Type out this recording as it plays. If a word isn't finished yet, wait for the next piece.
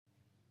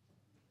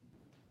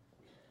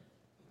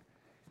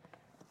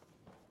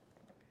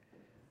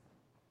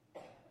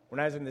When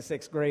I was in the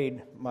 6th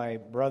grade, my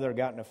brother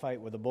got in a fight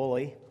with a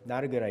bully.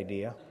 Not a good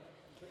idea.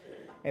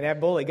 And that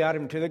bully got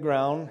him to the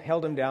ground,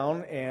 held him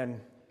down, and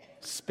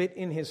spit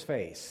in his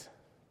face.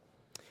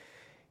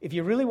 If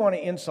you really want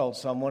to insult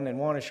someone and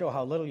want to show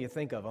how little you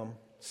think of them,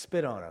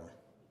 spit on them.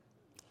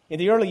 In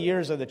the early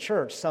years of the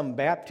church, at some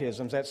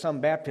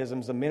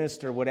baptisms, the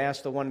minister would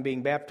ask the one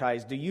being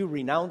baptized, "Do you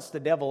renounce the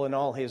devil and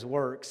all his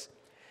works?"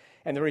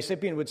 And the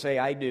recipient would say,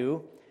 "I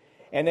do."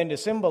 And then to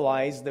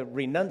symbolize the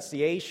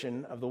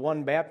renunciation of the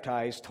one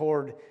baptized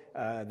toward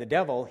the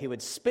devil, he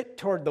would spit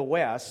toward the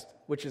west,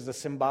 which is the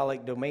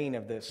symbolic domain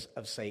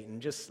of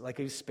Satan, just like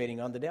he was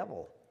spitting on the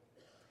devil.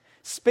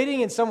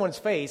 Spitting in someone's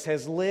face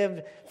has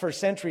lived for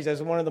centuries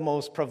as one of the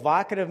most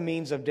provocative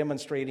means of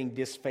demonstrating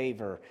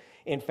disfavor.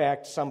 In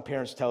fact, some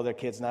parents tell their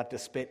kids not to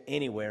spit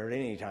anywhere at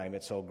any time.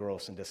 It's so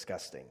gross and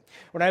disgusting.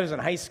 When I was in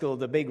high school,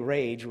 the big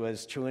rage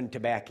was chewing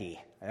tobacco.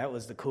 That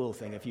was the cool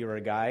thing if you were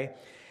a guy.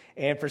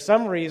 And for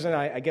some reason,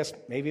 I guess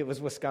maybe it was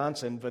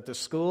Wisconsin, but the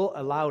school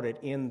allowed it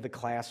in the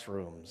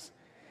classrooms.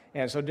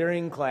 And so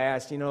during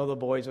class, the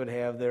boys would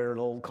have their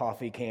little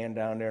coffee can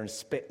down there and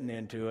spitting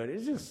into it.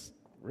 It's just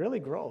really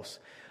gross.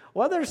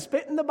 Well, they're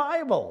spitting the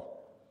Bible.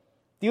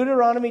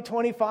 Deuteronomy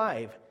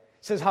 25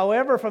 says,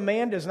 "However, if a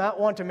man does not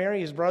want to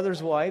marry his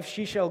brother's wife,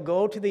 she shall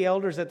go to the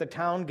elders at the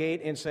town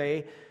gate and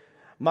say,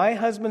 'My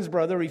husband's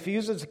brother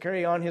refuses to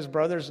carry on his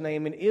brother's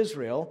name in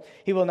Israel.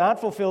 He will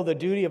not fulfill the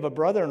duty of a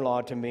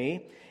brother-in-law to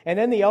me.' And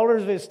then the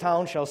elders of his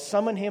town shall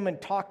summon him and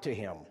talk to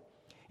him.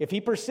 If he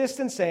persists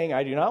in saying,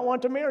 'I do not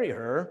want to marry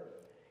her,'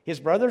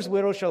 his brother's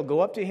widow shall go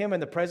up to him in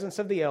the presence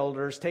of the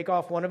elders, take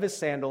off one of his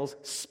sandals,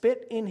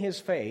 spit in his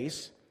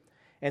face,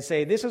 and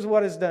say, 'This is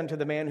what is done to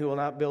the man who will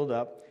not build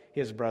up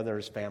his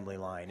brother's family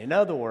line.'" In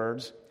other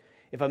words,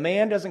 if a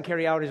man doesn't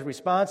carry out his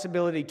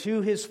responsibility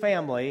to his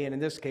family, and in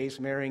this case,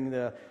 marrying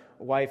the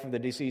wife of the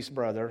deceased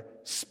brother,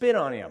 spit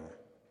on him.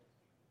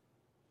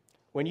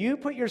 When you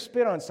put your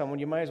spit on someone,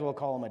 you might as well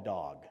call him a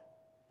dog.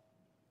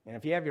 And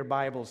if you have your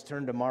Bibles,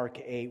 turn to Mark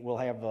 8. We'll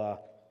have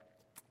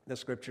the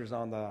scriptures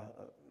on the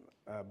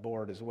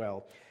board as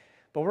well.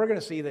 But we're going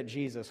to see that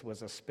Jesus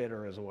was a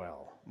spitter as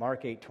well.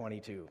 Mark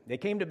 8:22. They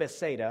came to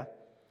Bethsaida,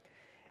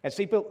 and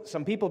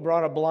some people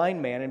brought a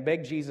blind man and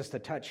begged Jesus to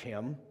touch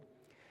him.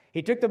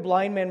 He took the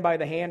blind man by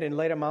the hand and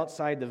led him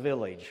outside the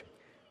village.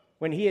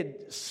 When he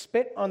had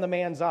spit on the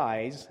man's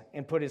eyes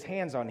and put his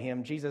hands on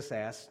him, Jesus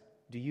asked,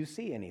 "Do you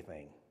see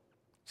anything?"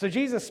 So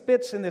Jesus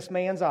spits in this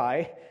man's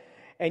eye,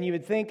 and you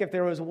would think if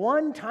there was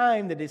one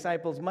time the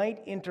disciples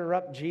might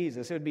interrupt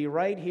Jesus, it would be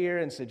right here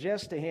and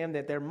suggest to him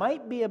that there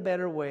might be a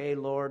better way,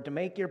 Lord, to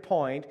make your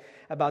point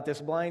about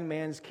this blind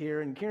man's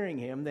cure and curing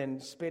him than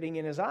spitting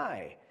in his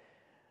eye.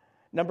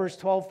 Numbers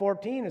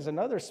 12:14 is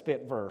another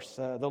spit verse.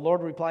 The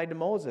Lord replied to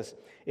Moses,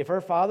 "If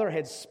her father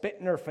had spit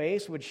in her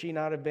face, would she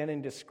not have been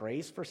in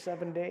disgrace for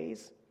 7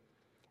 days?"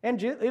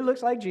 And it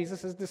looks like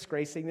Jesus is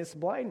disgracing this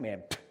blind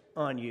man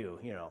on you.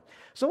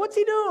 So what's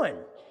he doing?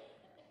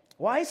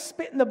 Why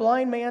spit in the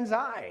blind man's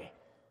eye?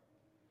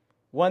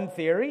 One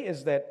theory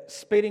is that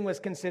spitting was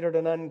considered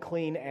an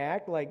unclean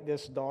act, like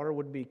this daughter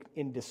would be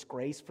in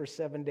disgrace for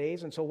 7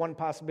 days. And so one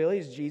possibility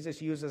is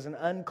Jesus uses an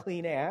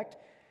unclean act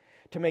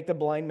to make the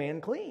blind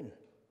man clean.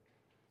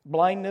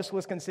 Blindness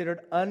was considered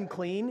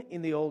unclean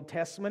in the Old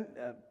Testament,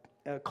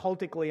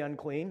 cultically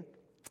unclean.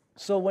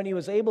 So when he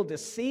was able to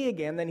see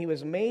again, then he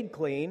was made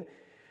clean.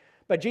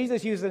 But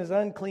Jesus uses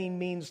unclean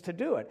means to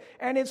do it.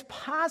 And it's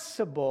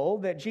possible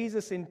that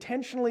Jesus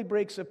intentionally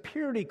breaks a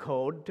purity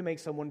code to make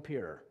someone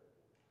pure.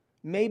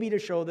 Maybe to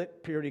show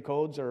that purity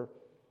codes are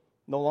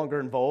no longer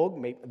in vogue.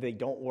 Maybe they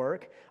don't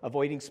work.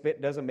 Avoiding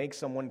spit doesn't make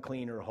someone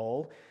clean or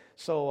whole.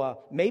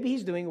 So maybe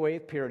he's doing away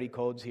with purity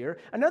codes here.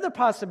 Another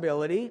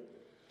possibility,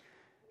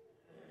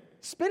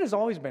 spit has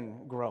always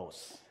been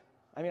gross.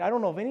 I mean, I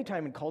don't know of any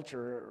time in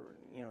culture,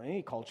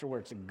 any culture where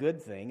it's a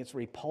good thing. It's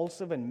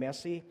repulsive and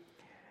messy.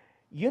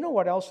 You know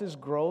what else is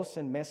gross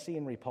and messy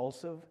and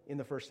repulsive in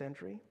the first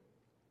century?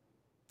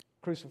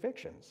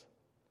 Crucifixions.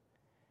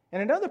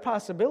 And another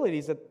possibility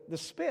is that the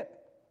spit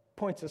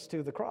points us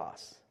to the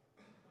cross.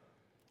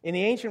 In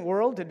the ancient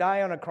world, to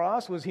die on a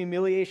cross was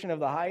humiliation of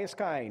the highest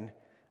kind.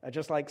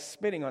 Just like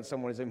spitting on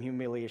someone is a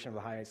humiliation of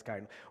the highest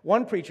kind.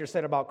 One preacher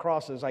said about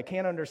crosses, "I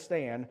can't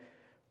understand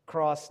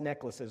cross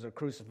necklaces or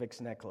crucifix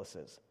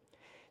necklaces."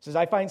 He says,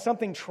 "I find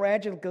something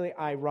tragically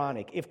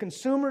ironic. If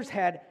consumers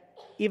had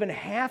even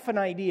half an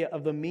idea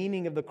of the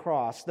meaning of the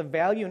cross, the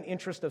value and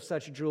interest of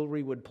such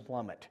jewelry would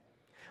plummet.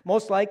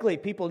 Most likely,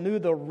 if people knew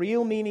the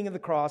real meaning of the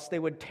cross, they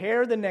would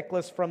tear the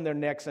necklace from their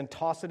necks and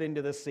toss it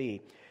into the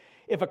sea.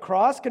 If a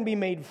cross can be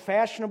made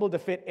fashionable to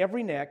fit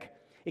every neck,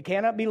 it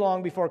cannot be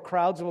long before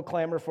crowds will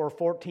clamor for a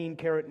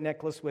 14-karat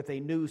necklace with a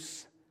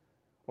noose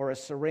or a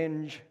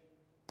syringe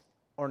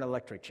or an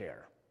electric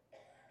chair."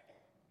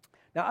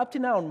 Now, up to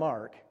now in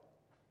Mark,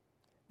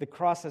 the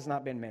cross has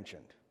not been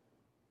mentioned.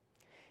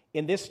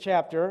 In this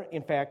chapter,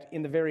 in fact,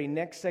 in the very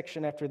next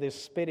section after this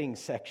spitting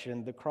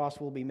section, the cross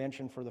will be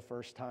mentioned for the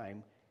first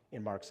time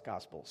in Mark's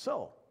gospel.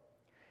 So,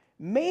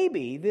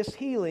 maybe this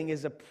healing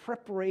is a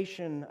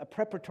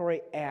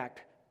preparatory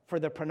act for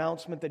the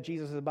pronouncement that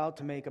Jesus is about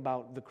to make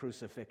about the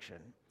crucifixion.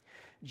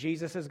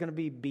 Jesus is going to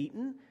be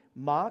beaten,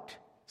 mocked,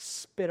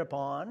 spit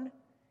upon,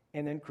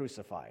 and then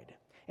crucified.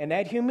 And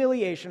that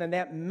humiliation and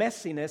that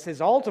messiness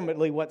is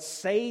ultimately what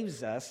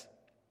saves us.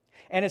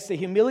 And it's the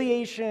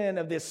humiliation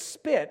of this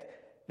spit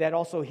that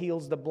also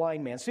heals the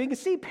blind man. So you can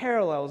see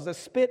parallels. The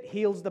spit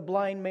heals the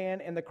blind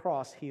man, and the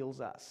cross heals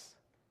us.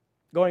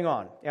 Going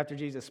on, after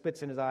Jesus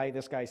spits in his eye,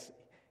 this guy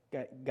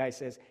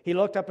says, he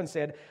looked up and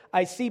said,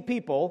 I see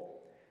people,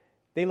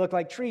 they look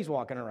like trees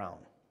walking around.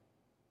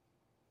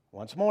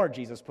 Once more,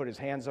 Jesus put his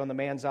hands on the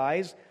man's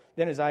eyes.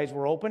 Then his eyes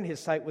were opened, his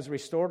sight was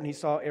restored, and he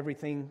saw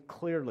everything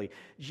clearly.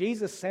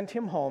 Jesus sent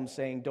him home,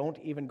 saying, don't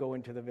even go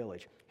into the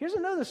village. Here's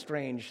another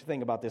strange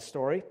thing about this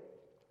story.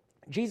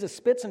 Jesus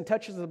spits and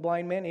touches the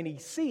blind man, and he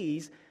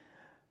sees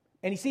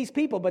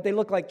people, but they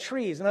look like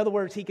trees. In other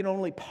words, he can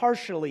only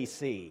partially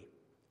see.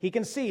 He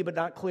can see, but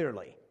not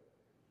clearly.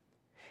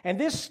 And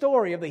this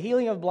story of the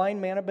healing of the blind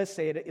man at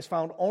Bethsaida is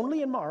found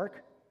only in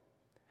Mark.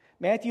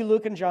 Matthew,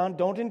 Luke, and John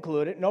don't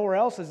include it. Nowhere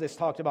else is this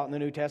talked about in the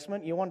New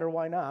Testament. You wonder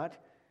why not.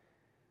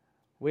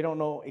 We don't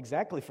know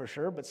exactly for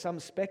sure, but some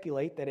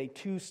speculate that a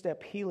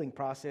two-step healing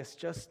process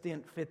just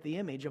didn't fit the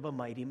image of a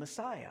mighty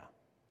Messiah.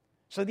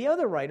 So the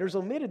other writers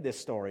omitted this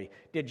story.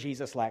 Did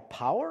Jesus lack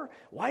power?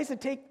 Why does it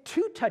take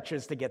 2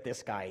 touches to get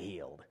this guy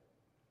healed?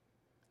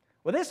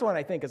 Well, this one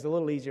I think is a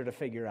little easier to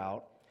figure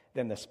out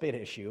than the spit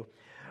issue.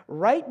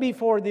 Right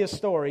before this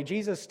story,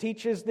 Jesus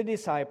teaches the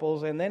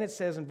disciples, and then it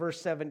says in verse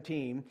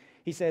 17,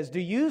 he says, do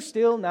you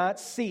still not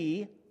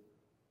see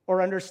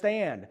or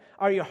understand?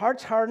 Are your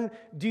hearts hardened?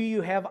 Do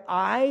you have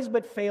eyes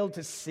but fail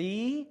to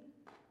see?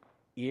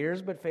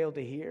 Ears but fail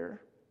to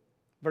hear?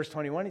 Verse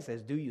 21, he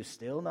says, do you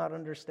still not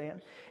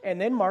understand?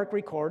 And then Mark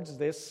records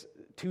this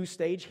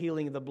 2-stage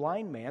healing of the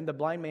blind man. The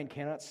blind man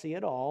cannot see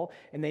at all,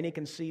 and then he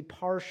can see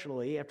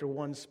partially after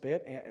one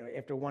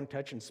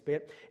touch and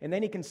spit, and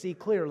then he can see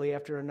clearly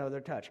after another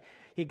touch.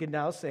 He can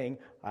now sing,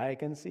 I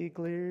can see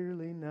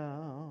clearly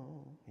now.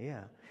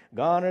 Yeah.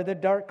 Gone are the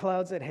dark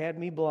clouds that had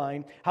me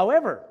blind.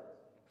 However,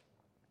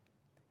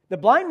 the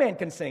blind man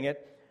can sing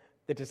it,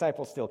 the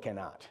disciples still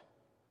cannot.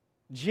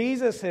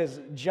 Jesus has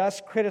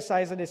just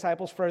criticized the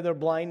disciples for their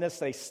blindness.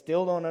 They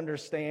still don't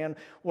understand.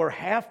 We're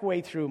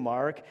halfway through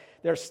Mark.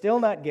 They're still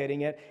not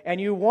getting it.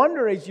 And you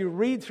wonder as you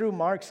read through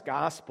Mark's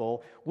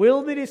gospel,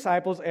 will the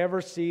disciples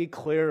ever see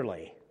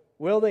clearly?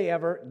 Will they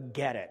ever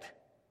get it?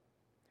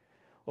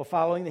 Well,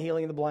 following the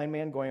healing of the blind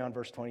man, going on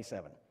verse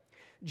 27.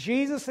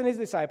 Jesus and his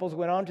disciples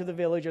went on to the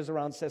villages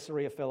around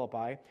Caesarea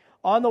Philippi.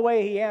 On the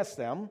way, he asked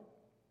them,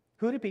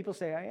 who do people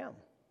say I am?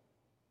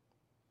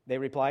 They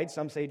replied,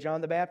 some say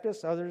John the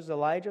Baptist, others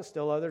Elijah,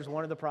 still others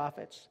one of the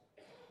prophets.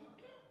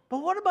 But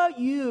what about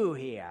you,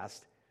 he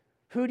asked.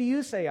 Who do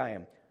you say I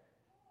am?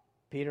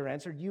 Peter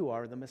answered, you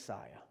are the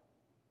Messiah.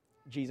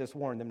 Jesus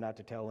warned them not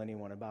to tell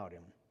anyone about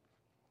him.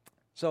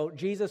 So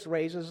Jesus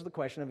raises the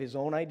question of his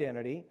own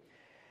identity.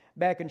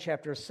 Back in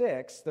chapter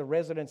 6, the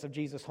residents of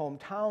Jesus'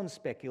 hometown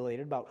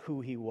speculated about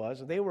who he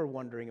was. They were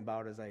wondering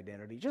about his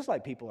identity, just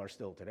like people are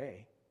still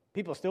today.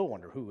 People still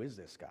wonder, who is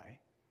this guy?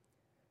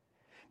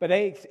 But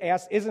they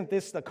asked, isn't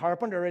this the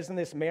carpenter? Isn't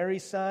this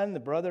Mary's son, the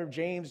brother of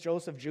James,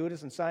 Joseph,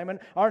 Judas, and Simon?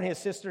 Aren't his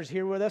sisters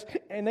here with us?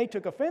 And they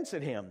took offense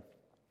at him.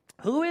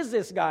 Who is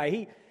this guy?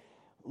 He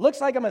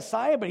looks like a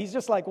Messiah, but he's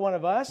just like one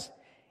of us.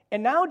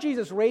 And now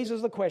Jesus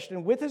raises the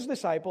question with his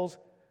disciples,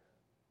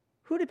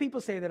 who do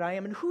people say that I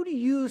am? And who do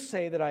you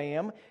say that I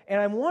am? And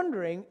I'm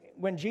wondering,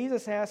 when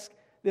Jesus asks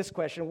this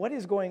question, what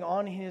is going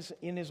on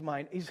in his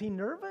mind? Is he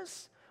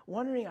nervous?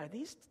 Wondering, are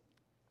these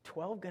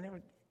 12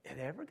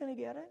 ever going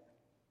to get it?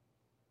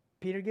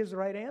 Peter gives the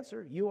right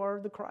answer. You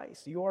are the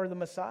Christ. You are the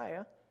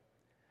Messiah.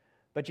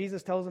 But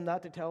Jesus tells him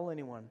not to tell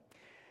anyone.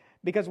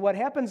 Because what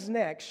happens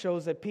next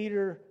shows that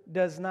Peter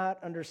does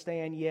not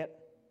understand yet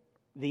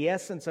the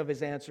essence of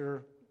his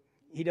answer.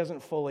 He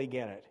doesn't fully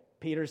get it.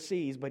 Peter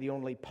sees, but he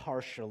only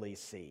partially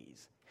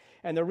sees.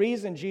 And the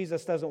reason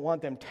Jesus doesn't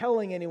want them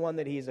telling anyone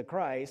that he's a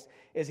Christ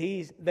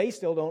is they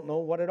still don't know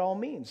what it all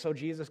means. So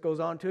Jesus goes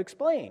on to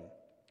explain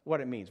what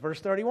it means.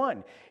 Verse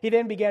 31, he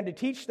then began to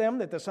teach them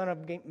that the Son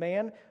of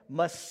Man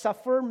must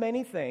suffer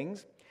many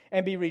things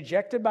and be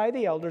rejected by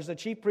the elders, the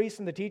chief priests,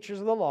 and the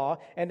teachers of the law,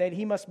 and that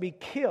he must be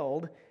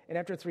killed and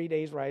after 3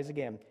 days rise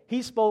again.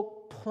 He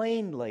spoke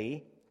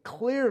plainly,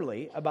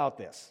 clearly about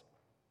this.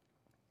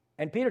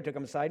 And Peter took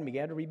him aside and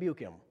began to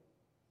rebuke him.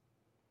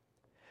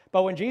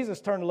 But when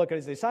Jesus turned to look at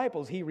his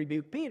disciples, he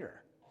rebuked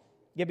Peter.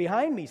 Get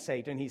behind me,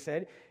 Satan, he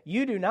said.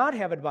 You do not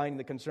have in mind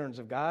the concerns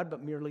of God,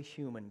 but merely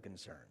human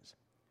concerns.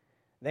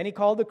 Then he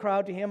called the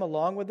crowd to him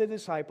along with the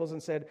disciples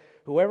and said,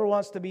 whoever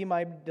wants to be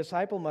my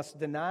disciple must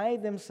deny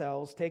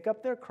themselves, take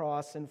up their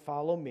cross, and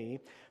follow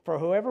me. For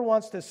whoever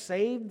wants to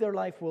save their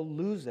life will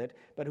lose it,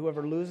 but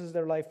whoever loses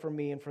their life for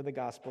me and for the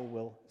gospel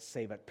will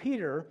save it.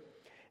 Peter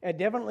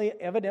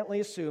evidently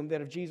assumed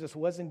that if Jesus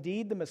was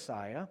indeed the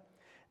Messiah,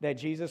 that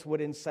Jesus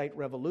would incite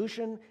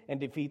revolution and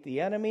defeat the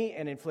enemy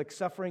and inflict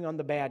suffering on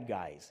the bad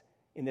guys,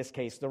 in this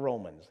case, the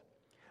Romans.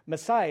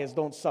 Messiahs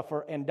don't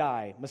suffer and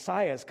die.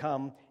 Messiahs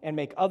come and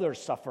make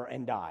others suffer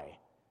and die.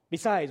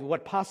 Besides,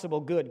 what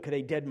possible good could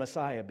a dead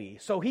Messiah be?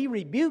 So he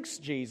rebukes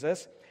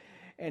Jesus,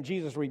 and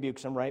Jesus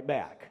rebukes him right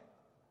back.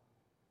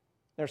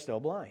 They're still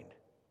blind.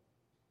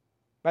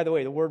 By the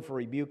way, the word for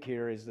rebuke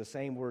here is the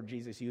same word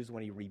Jesus used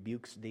when he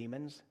rebukes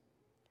demons.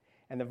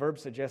 And the verb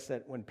suggests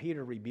that when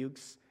Peter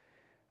rebukes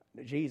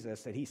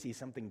Jesus, that he sees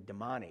something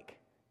demonic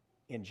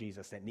in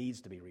Jesus that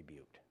needs to be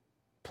rebuked.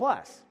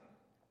 Plus,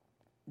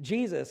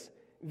 Jesus,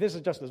 this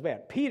is just as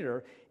bad.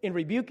 Peter, in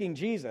rebuking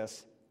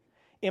Jesus,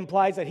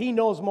 implies that he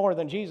knows more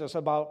than Jesus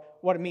about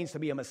what it means to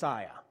be a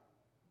Messiah.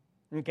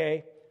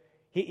 Okay?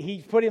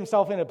 He put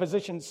himself in a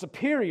position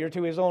superior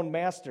to his own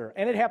master.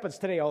 And it happens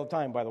today all the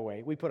time, by the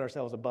way. We put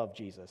ourselves above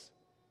Jesus.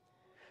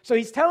 So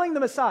he's telling the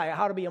Messiah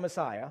how to be a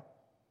Messiah.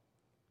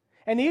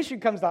 And the issue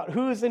comes out,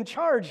 who's in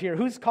charge here?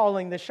 Who's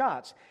calling the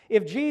shots?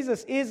 If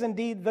Jesus is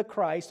indeed the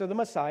Christ or the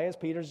Messiah, as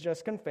Peter's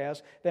just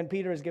confessed, then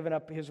Peter has given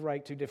up his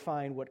right to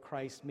define what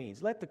Christ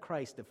means. Let the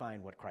Christ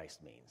define what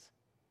Christ means.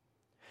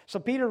 So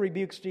Peter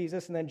rebukes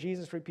Jesus, and then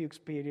Jesus rebukes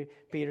Peter.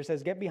 Peter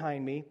says, "Get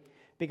behind me,"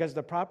 because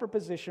the proper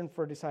position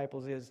for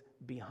disciples is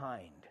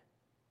behind.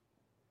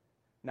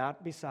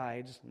 Not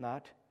besides,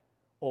 not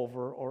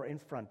over or in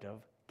front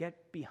of.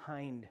 Get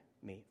behind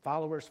me.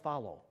 Followers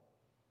follow.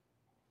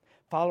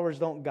 Followers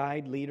don't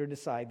guide, lead, or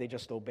decide. They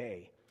just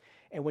obey.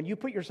 And when you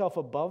put yourself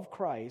above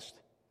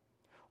Christ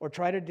or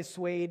try to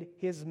dissuade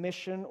his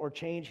mission or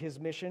change his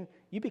mission,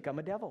 you become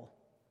a devil.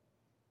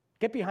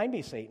 Get behind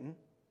me, Satan.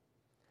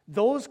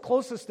 Those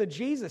closest to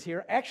Jesus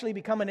here actually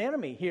become an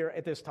enemy here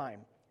at this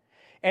time.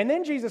 And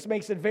then Jesus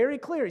makes it very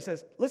clear. He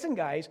says, listen,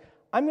 guys,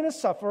 I'm going to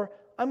suffer.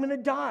 I'm going to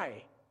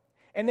die.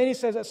 And then he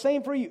says,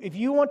 same for you. If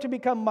you want to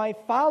become my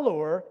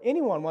follower,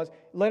 anyone wants,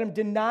 let them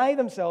deny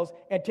themselves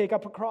and take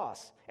up a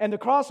cross. And the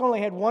cross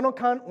only had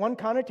one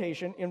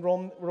connotation in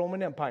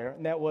Roman Empire,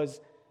 and that was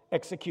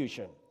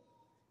execution.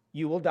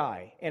 You will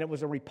die. And it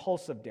was a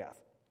repulsive death.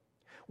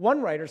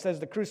 One writer says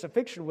the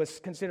crucifixion was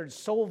considered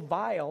so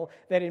vile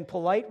that in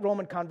polite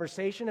Roman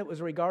conversation it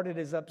was regarded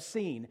as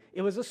obscene.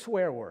 It was a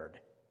swear word.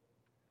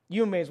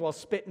 You may as well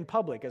spit in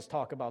public as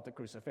talk about the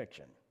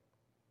crucifixion.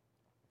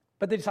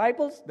 But the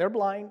disciples, they're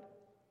blind.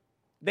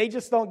 They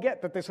just don't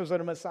get that this is what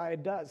a Messiah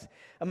does.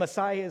 A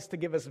Messiah is to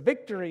give us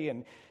victory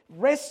and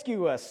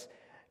rescue us.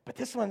 But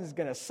this one's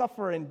going to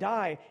suffer and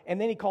die.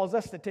 And then he calls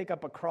us to take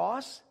up a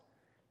cross.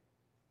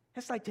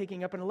 That's like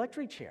taking up an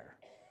electric chair.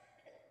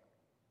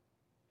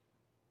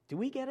 Do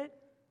we get it,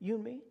 you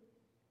and me?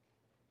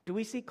 Do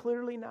we see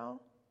clearly now?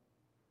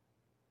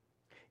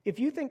 If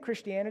you think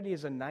Christianity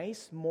is a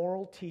nice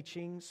moral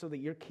teaching so that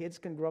your kids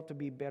can grow up to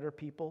be better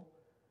people,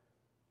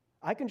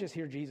 I can just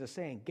hear Jesus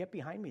saying, "Get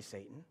behind me,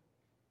 Satan."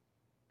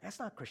 That's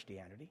not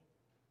Christianity.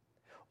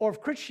 Or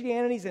if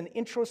Christianity is an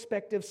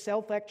introspective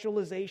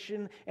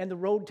self-actualization and the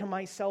road to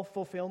my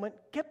self-fulfillment,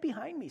 get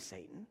behind me,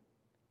 Satan.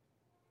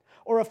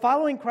 Or if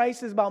following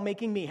Christ is about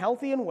making me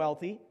healthy and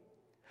wealthy,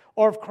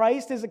 or if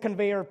Christ is a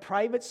conveyor of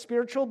private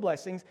spiritual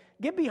blessings,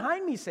 get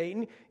behind me,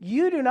 Satan.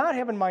 You do not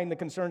have in mind the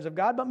concerns of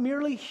God, but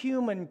merely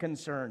human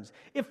concerns.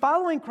 If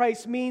following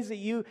Christ means that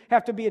you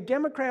have to be a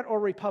Democrat or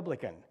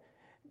Republican,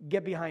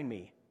 get behind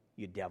me,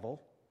 you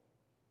devil.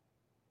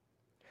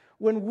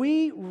 When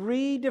we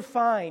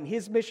redefine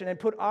his mission and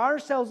put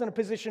ourselves in a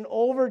position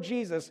over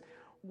Jesus,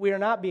 we are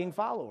not being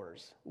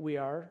followers. We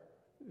are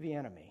the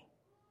enemy.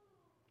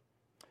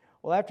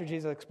 Well, after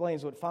Jesus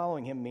explains what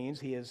following him means,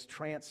 he is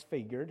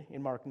transfigured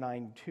in Mark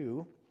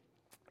 9:2.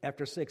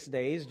 After 6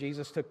 days,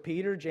 Jesus took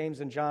Peter,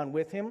 James, and John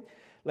with him,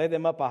 led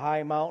them up a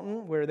high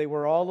mountain where they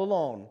were all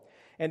alone.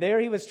 And there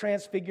he was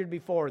transfigured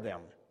before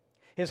them.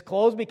 His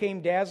clothes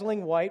became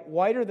dazzling white,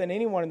 whiter than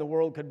anyone in the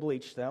world could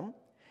bleach them.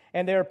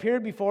 And there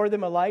appeared before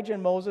them Elijah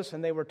and Moses,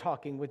 and they were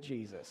talking with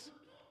Jesus.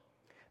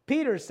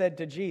 Peter said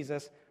to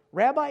Jesus,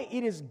 "Rabbi,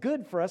 it is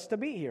good for us to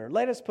be here.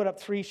 Let us put up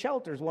 3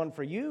 shelters, one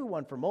for you,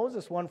 one for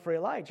Moses, one for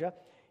Elijah."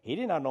 He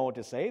did not know what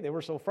to say. They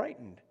were so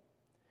frightened.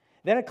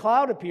 Then a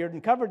cloud appeared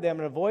and covered them,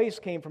 and a voice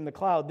came from the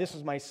cloud, "This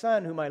is my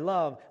son whom I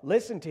love.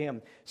 Listen to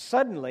him."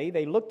 Suddenly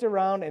they looked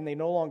around, and they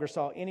no longer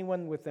saw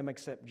anyone with them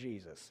except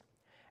Jesus.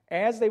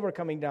 As they were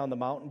coming down the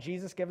mountain,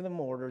 Jesus gave them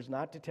orders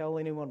not to tell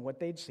anyone what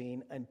they'd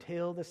seen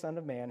until the Son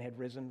of Man had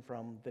risen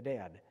from the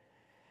dead.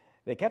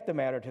 They kept the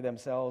matter to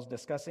themselves,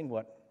 discussing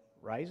what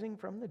rising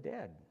from the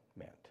dead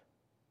meant.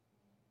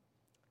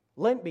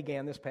 Lent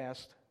began this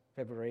past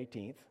February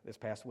 18th, this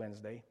past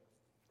Wednesday,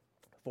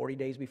 40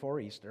 days before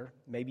Easter.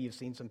 Maybe you've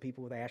seen some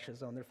people with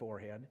ashes on their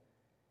forehead.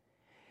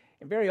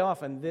 And very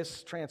often,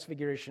 this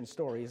transfiguration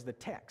story is the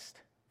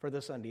text for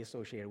the Sunday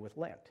associated with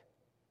Lent.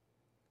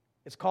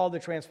 It's called the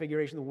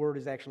Transfiguration. The word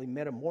is actually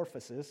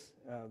metamorphosis,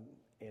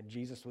 and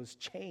Jesus was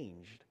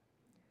changed.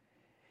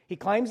 He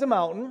climbs the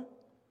mountain,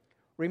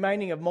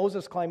 reminding of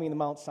Moses climbing the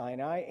Mount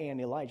Sinai and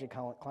Elijah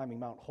climbing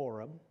Mount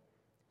Horeb.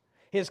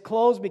 His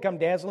clothes become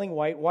dazzling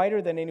white,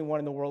 whiter than anyone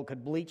in the world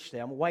could bleach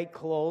them. White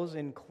clothes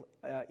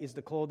is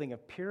the clothing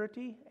of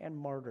purity and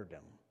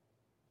martyrdom.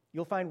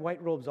 You'll find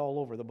white robes all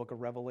over the book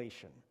of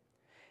Revelation.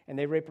 And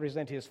they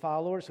represent his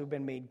followers who've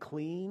been made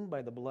clean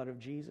by the blood of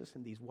Jesus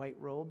in these white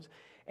robes.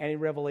 And in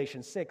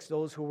Revelation 6,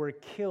 those who were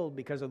killed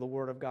because of the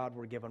word of God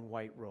were given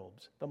white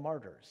robes, the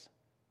martyrs.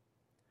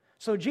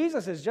 So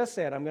Jesus has just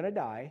said, I'm going to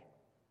die,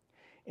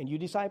 and you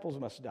disciples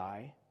must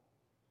die.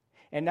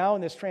 And now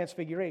in this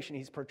transfiguration,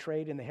 he's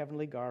portrayed in the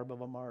heavenly garb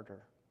of a martyr.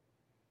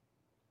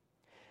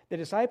 The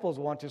disciples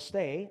want to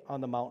stay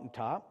on the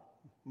mountaintop.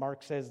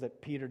 Mark says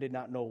that Peter did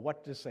not know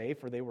what to say,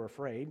 for they were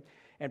afraid.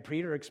 And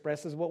Peter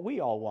expresses what we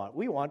all want.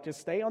 We want to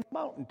stay on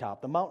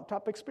the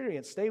mountaintop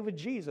experience, stay with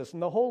Jesus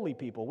and the holy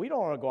people. We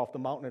don't want to go off the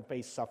mountain and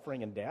face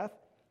suffering and death.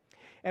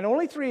 And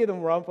only 3 of them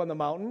were up on the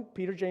mountain,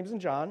 Peter, James, and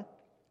John.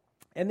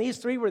 And these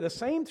 3 were the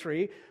same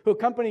 3 who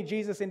accompanied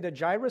Jesus into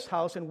Jairus'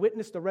 house and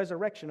witnessed the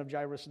resurrection of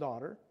Jairus'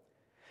 daughter.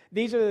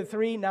 These are the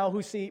 3 now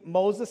who see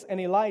Moses and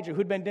Elijah,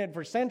 who'd been dead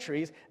for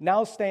centuries,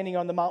 now standing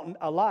on the mountain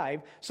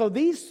alive. So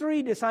these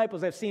 3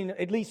 disciples have seen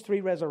at least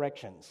 3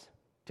 resurrections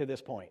to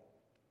this point.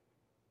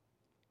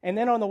 And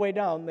then on the way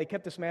down, they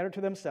kept this matter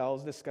to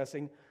themselves,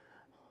 discussing,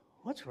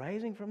 what's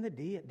rising from the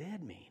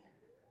dead mean?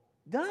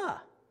 Duh.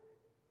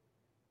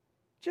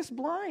 Just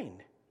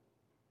blind.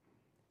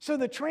 So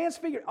the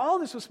transfigured, all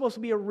this was supposed to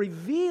be a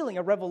revealing,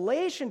 a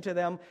revelation to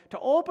them, to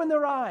open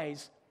their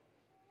eyes.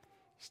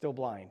 Still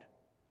blind.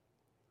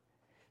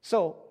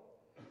 So,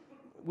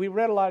 we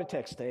read a lot of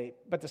text today,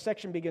 but the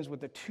section begins with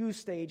the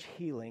 2-stage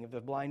healing of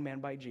the blind man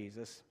by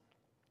Jesus.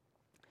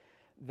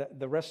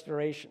 The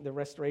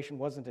restoration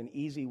wasn't an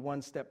easy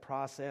one-step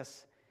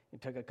process. It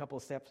took a couple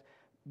of steps.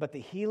 But the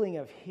healing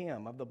of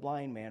him, of the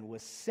blind man,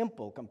 was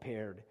simple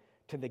compared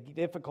to the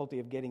difficulty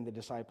of getting the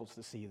disciples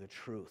to see the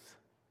truth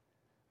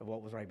of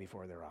what was right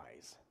before their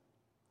eyes.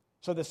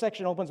 So the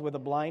section opens with a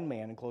blind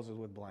man and closes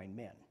with blind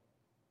men.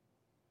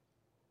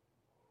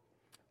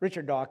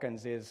 Richard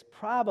Dawkins is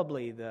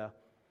probably the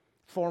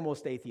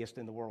foremost atheist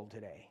in the world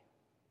today.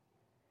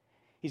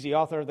 He's the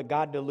author of The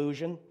God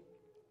Delusion,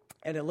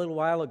 and a little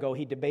while ago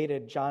he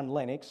debated John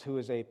Lennox, who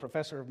is a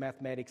professor of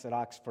mathematics at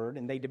Oxford,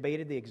 and they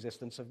debated the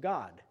existence of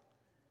God.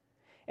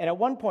 And at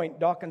one point,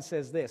 Dawkins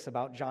says this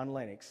about John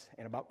Lennox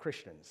and about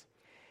Christians.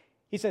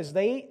 He says,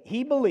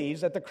 he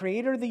believes that the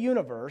creator of the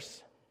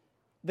universe,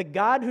 the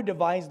God who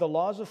devised the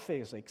laws of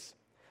physics,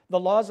 the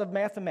laws of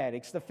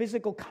mathematics, the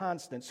physical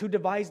constants, who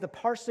devised the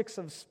parsecs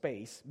of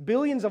space,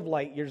 billions of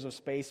light years of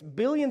space,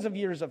 billions of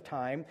years of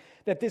time,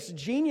 that this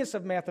genius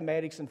of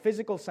mathematics and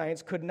physical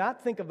science could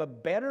not think of a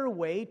better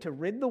way to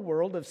rid the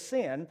world of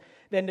sin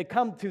than to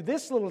come to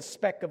this little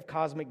speck of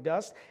cosmic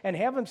dust and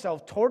have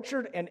himself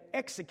tortured and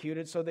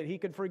executed so that he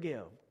could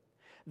forgive.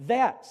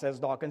 That, says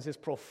Dawkins, is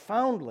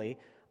profoundly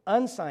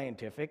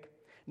unscientific.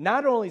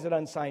 Not only is it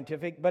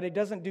unscientific, but it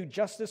doesn't do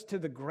justice to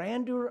the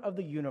grandeur of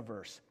the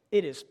universe.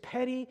 It is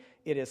petty,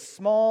 it is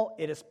small,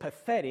 it is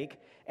pathetic,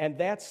 and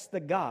that's the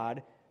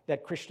God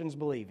that Christians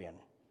believe in.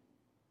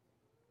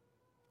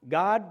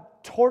 God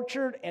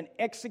tortured and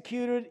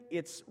executed,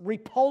 it's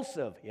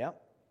repulsive, yeah?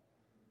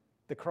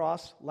 The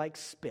cross, like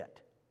spit,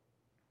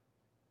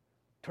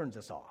 turns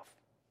us off.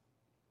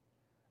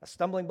 A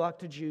stumbling block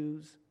to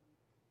Jews,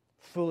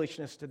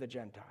 foolishness to the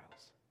Gentiles.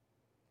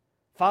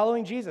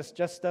 Following Jesus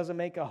just doesn't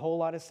make a whole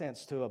lot of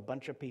sense to a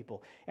bunch of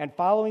people. And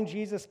following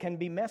Jesus can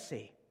be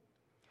messy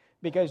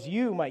because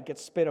you might get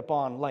spit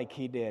upon like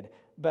he did.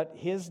 But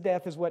his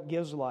death is what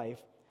gives life,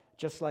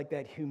 just like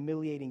that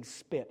humiliating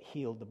spit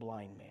healed the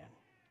blind man.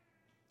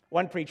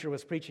 One preacher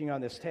was preaching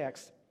on this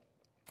text,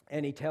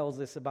 and he tells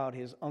this about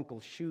his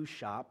uncle's shoe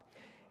shop.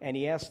 And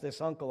he asked this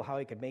uncle how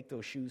he could make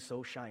those shoes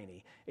so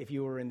shiny. If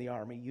you were in the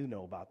army, you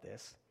know about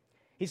this.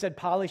 He said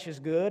polish is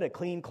good, a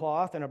clean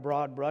cloth and a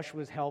broad brush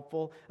was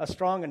helpful, a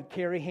strong and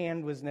carry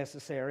hand was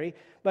necessary,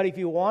 but if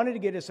you wanted to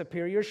get a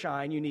superior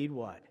shine, you need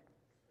what?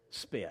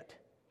 Spit.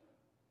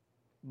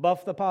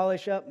 Buff the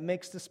polish up,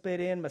 mix the spit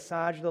in,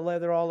 massage the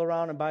leather all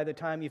around, and by the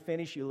time you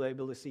finish, you'll be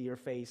able to see your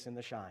face in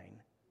the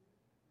shine.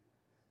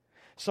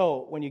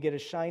 So, when you get a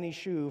shiny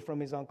shoe from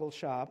his uncle's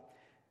shop,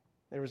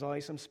 there was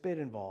always some spit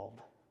involved.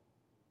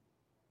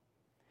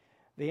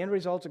 The end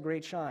result's a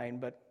great shine,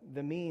 but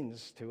the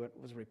means to it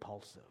was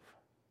repulsive.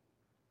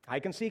 I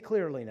can see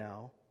clearly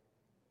now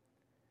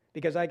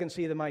because I can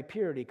see that my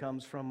purity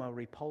comes from a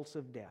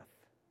repulsive death.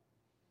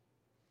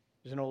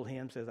 There's an old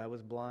hymn that says, I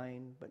was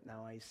blind, but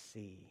now I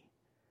see.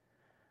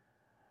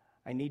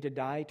 I need to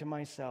die to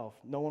myself.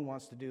 No one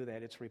wants to do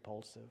that. It's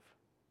repulsive.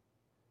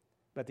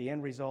 But the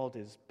end result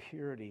is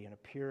purity and a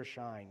pure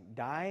shine.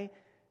 Die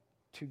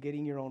to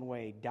getting your own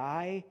way.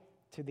 Die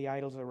to the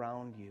idols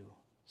around you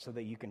so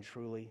that you can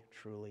truly,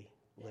 truly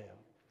live.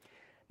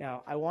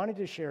 Now, I wanted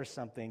to share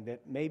something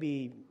that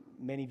maybe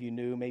many of you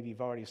knew, maybe you've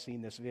already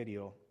seen this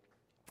video,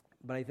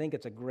 but I think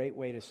it's a great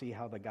way to see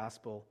how the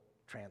gospel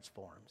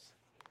transforms.